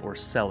that off or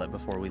sell it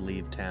before we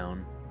leave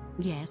town.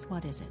 Yes,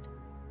 what is it?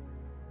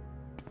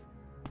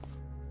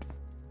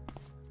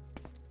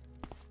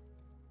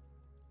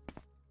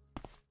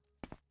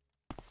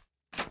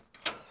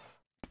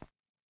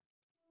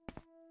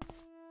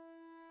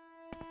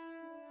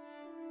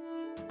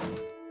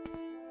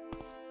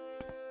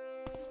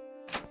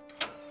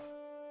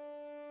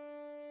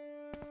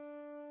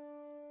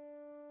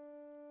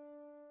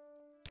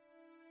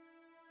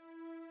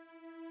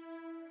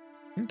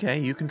 Okay,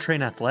 you can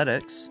train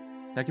athletics.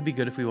 That could be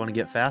good if we want to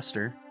get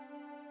faster.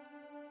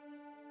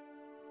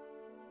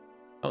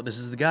 Oh, this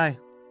is the guy.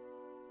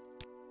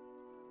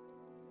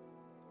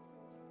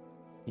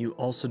 You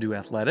also do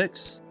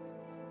athletics.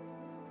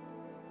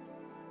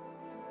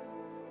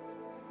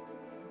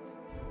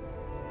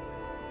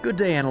 Good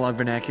day, Analog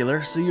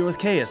Vernacular. So you're with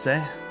Caius,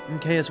 eh?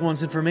 And Caius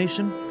wants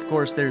information? Of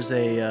course, there's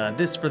a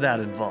this for that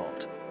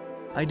involved.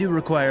 I do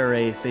require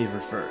a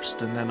favor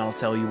first, and then I'll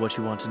tell you what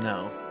you want to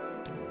know.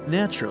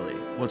 Naturally.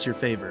 What's your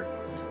favor?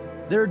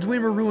 There are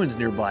Dwemer ruins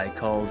nearby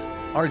called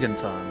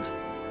Argenthond.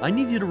 I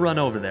need you to run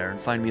over there and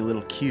find me a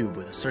little cube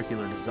with a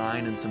circular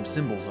design and some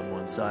symbols on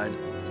one side.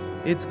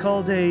 It's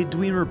called a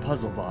Dwemer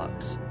puzzle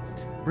box.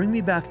 Bring me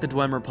back the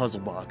Dwemer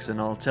puzzle box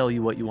and I'll tell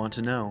you what you want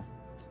to know.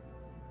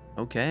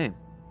 Okay.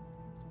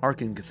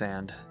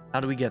 Arkenthand. How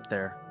do we get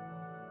there?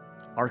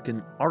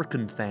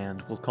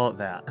 Arkenthand, we'll call it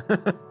that.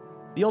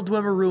 The old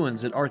Dwemer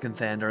ruins at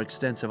Arkenthand are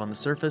extensive on the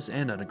surface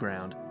and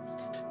underground.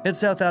 Head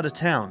south out of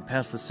town,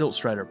 past the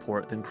Siltstrider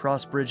port, then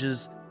cross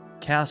bridges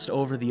cast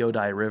over the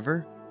Odai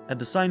River. At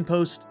the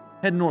signpost,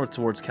 head north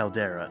towards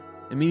Caldera.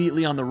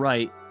 Immediately on the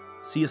right,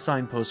 see a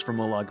signpost for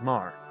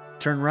Molagmar.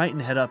 Turn right and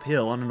head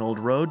uphill on an old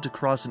road to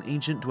cross an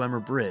ancient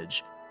Dwemer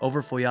bridge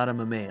over Foyada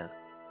Mamea.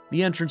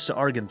 The entrance to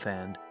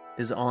Argenthand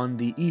is on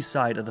the east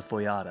side of the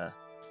Foyada.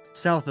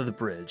 South of the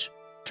bridge,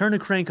 turn a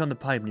crank on the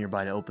pipe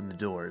nearby to open the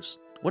doors.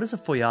 What is a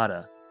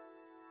Foyada?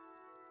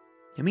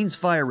 It means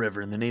fire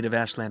river in the native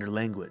Ashlander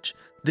language.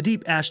 The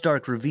deep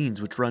ash-dark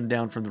ravines which run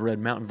down from the Red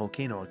Mountain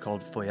volcano are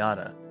called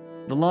Foyada.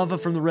 The lava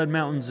from the Red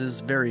Mountains is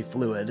very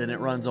fluid and it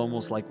runs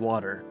almost like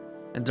water.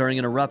 And during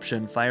an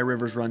eruption, fire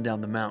rivers run down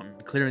the mountain,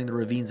 clearing the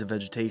ravines of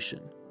vegetation.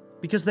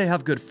 Because they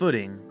have good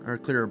footing, are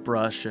clear of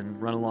brush,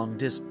 and run long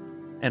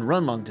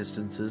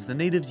distances, the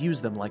natives use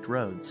them like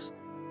roads.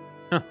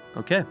 Huh,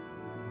 okay.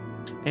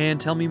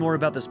 And tell me more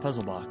about this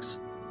puzzle box.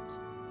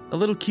 The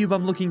little cube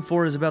I'm looking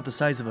for is about the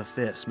size of a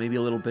fist, maybe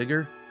a little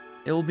bigger.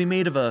 It will be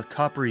made of a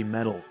coppery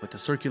metal with a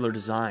circular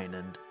design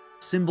and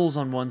symbols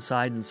on one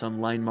side and some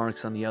line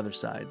marks on the other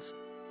sides.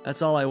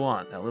 That's all I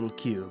want, that little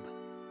cube.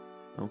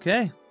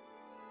 Okay.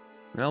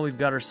 Well, we've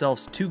got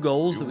ourselves 2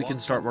 goals that we can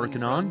start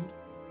working on.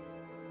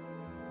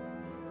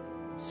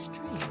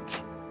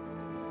 Strange.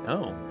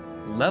 Oh,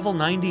 level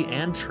 90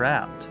 and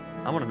trapped.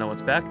 I want to know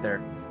what's back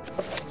there.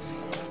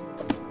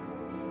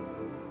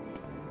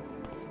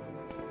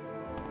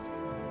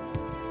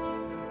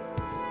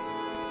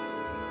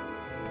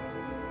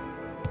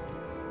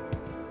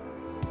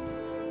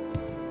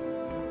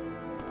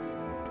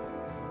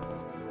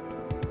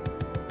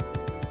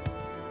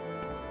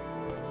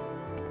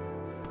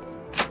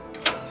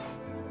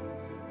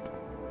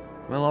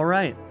 Well,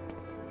 alright.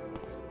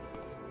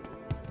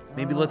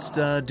 Maybe let's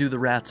do the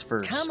rats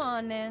first. Come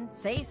on then,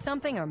 say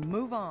something or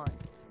move on.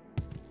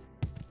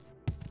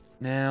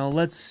 Now,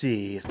 let's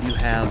see if you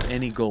have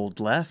any gold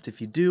left.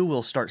 If you do,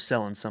 we'll start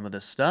selling some of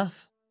this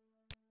stuff.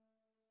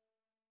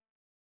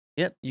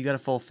 Yep, you got a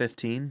full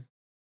 15.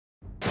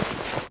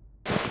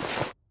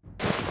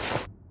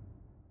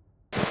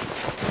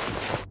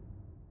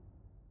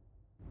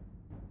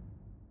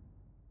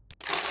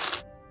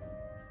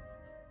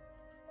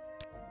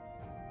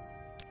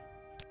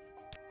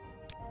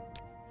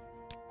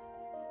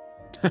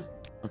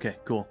 Okay,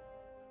 cool.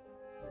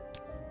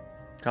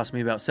 Cost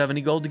me about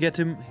 70 gold to get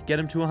him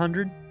to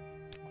 100.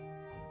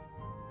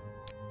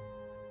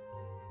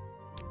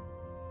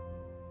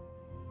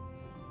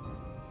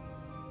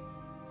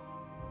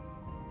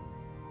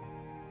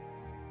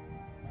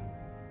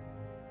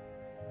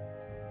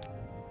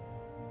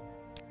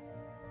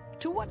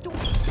 To what do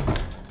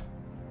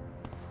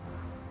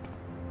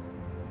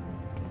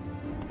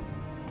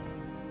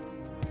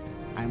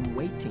I'm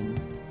waiting.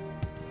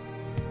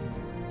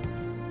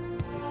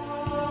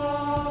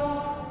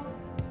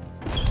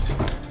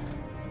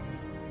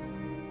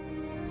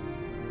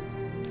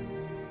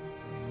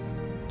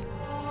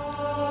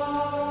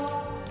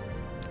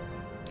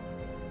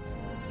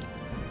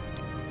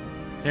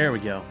 There we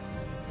go.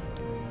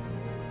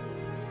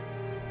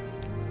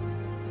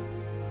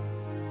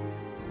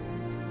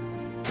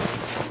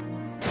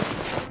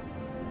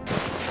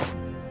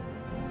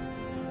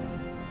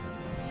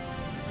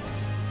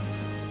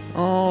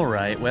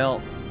 Alright,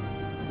 well,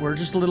 we're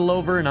just a little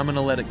over and I'm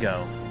gonna let it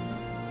go.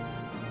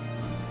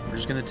 We're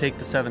just gonna take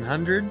the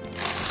 700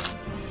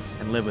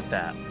 and live with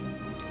that.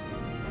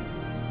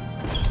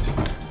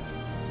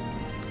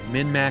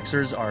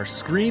 Min-maxers are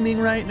screaming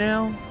right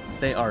now.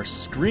 They are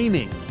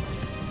screaming.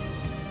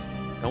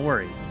 Don't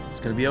worry. It's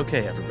gonna be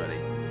okay, everybody.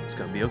 It's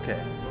gonna be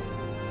okay.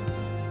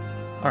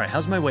 Alright,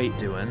 how's my weight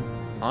doing?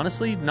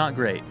 Honestly, not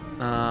great.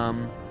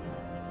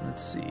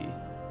 Let's see.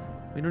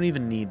 We don't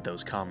even need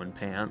those common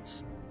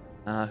pants.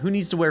 Who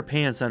needs to wear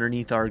pants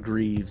underneath our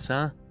greaves,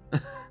 huh?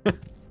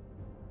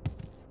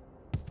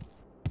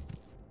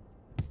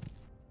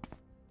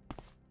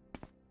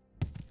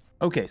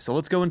 Okay, so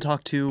let's go and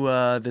talk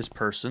to this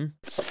person.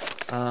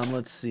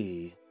 Let's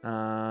see.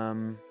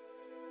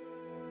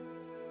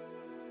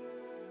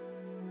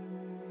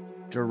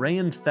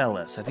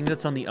 Vvardenfell. I think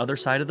that's on the other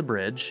side of the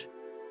bridge.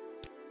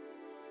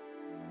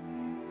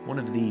 One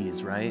of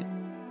these, right?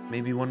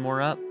 Maybe one more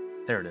up?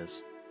 There it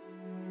is.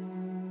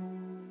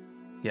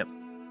 Yep.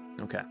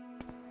 Okay.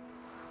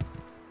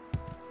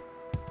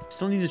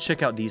 Still need to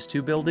check out these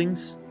two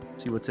buildings.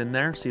 See what's in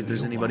there. See if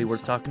there's anybody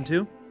worth talking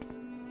to.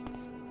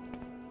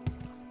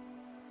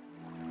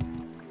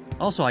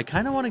 Also, I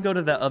kind of want to go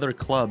to that other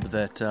club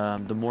that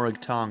the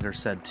Morrowind are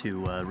said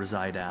to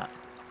reside at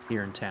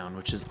here in town,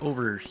 which is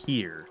over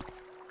here.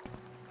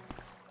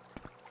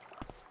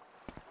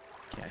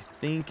 Okay, I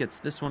think it's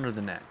this one or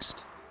the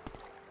next.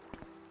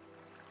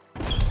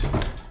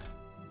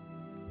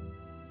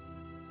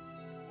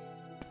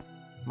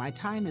 My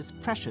time is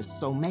precious,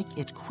 so make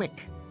it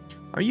quick.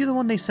 Are you the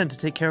one they sent to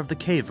take care of the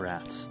cave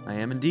rats? I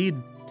am indeed.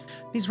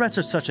 These rats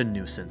are such a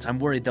nuisance. I'm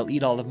worried they'll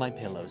eat all of my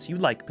pillows. You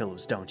like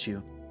pillows, don't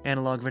you?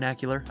 Analog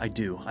vernacular? I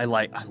do. I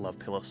love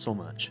pillows so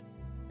much.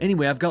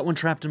 Anyway, I've got one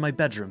trapped in my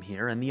bedroom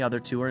here, and the other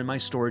two are in my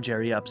storage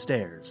area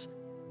upstairs.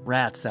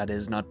 Rats, that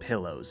is, not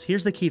pillows.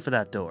 Here's the key for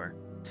that door.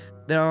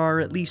 There are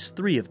at least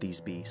 3 of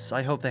these beasts.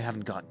 I hope they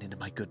haven't gotten into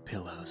my good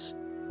pillows.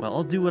 Well,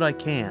 I'll do what I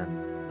can,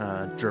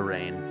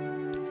 Drarain.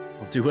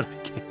 I'll do what I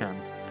can.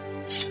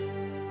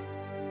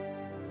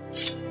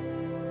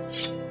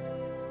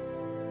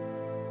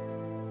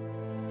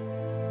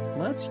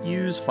 Let's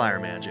use fire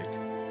magic.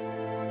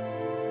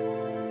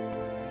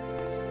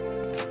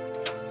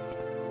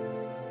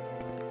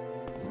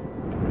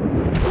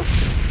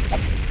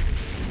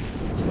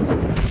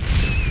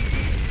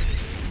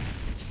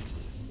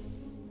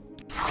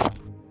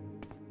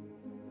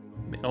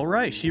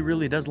 Alright, she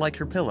really does like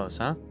her pillows,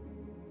 huh?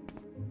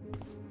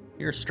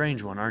 You're a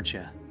strange one, aren't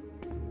you?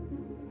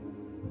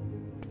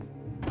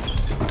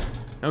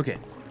 Okay,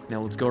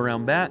 now let's go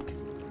around back.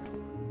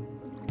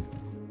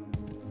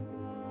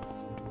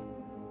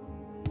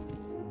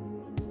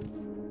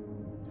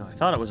 Oh, I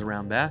thought it was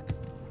around back.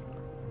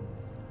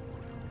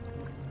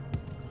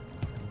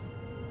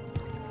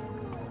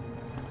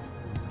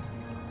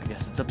 I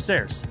guess it's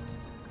upstairs.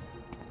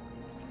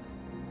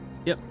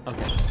 Yep,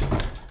 okay.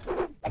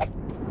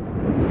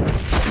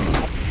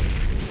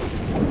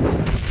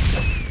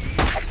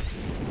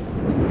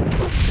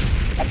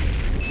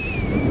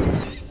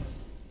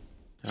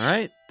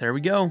 Alright, there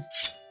we go.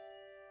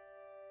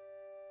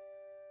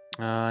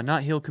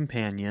 Not heal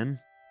companion.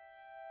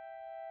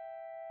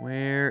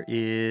 Where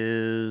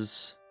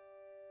is...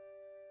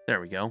 There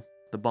we go.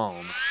 The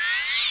balm.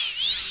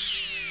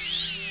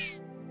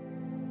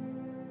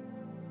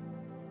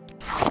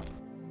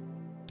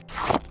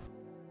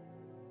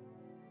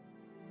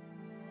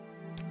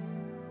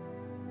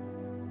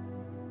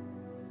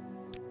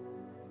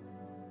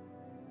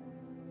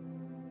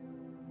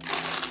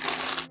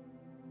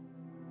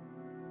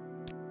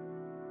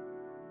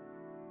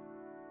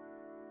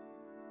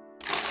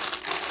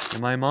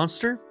 Am I a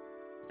monster?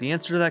 The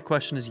answer to that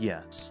question is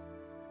yes.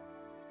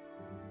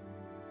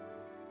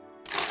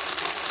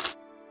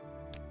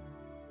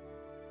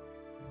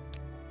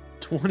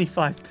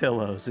 $25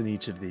 pillows in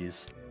each of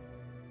these.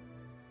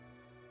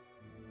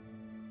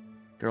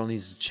 Girl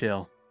needs to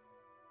chill.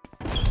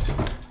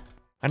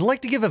 I'd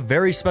like to give a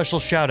very special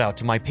shout out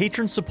to my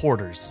patron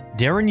supporters: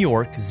 Darren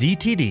York,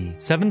 ZTD,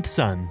 7th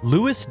Son,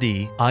 Louis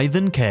D,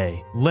 Ivan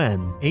K,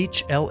 Len,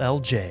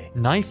 HLLJ,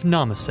 Knife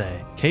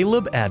Namaste,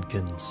 Caleb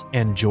Adkins,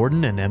 and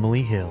Jordan and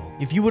Emily Hill.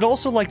 If you would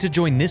also like to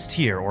join this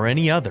tier or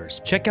any others,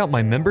 check out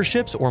my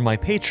memberships or my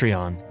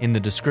Patreon in the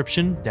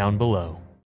description down below.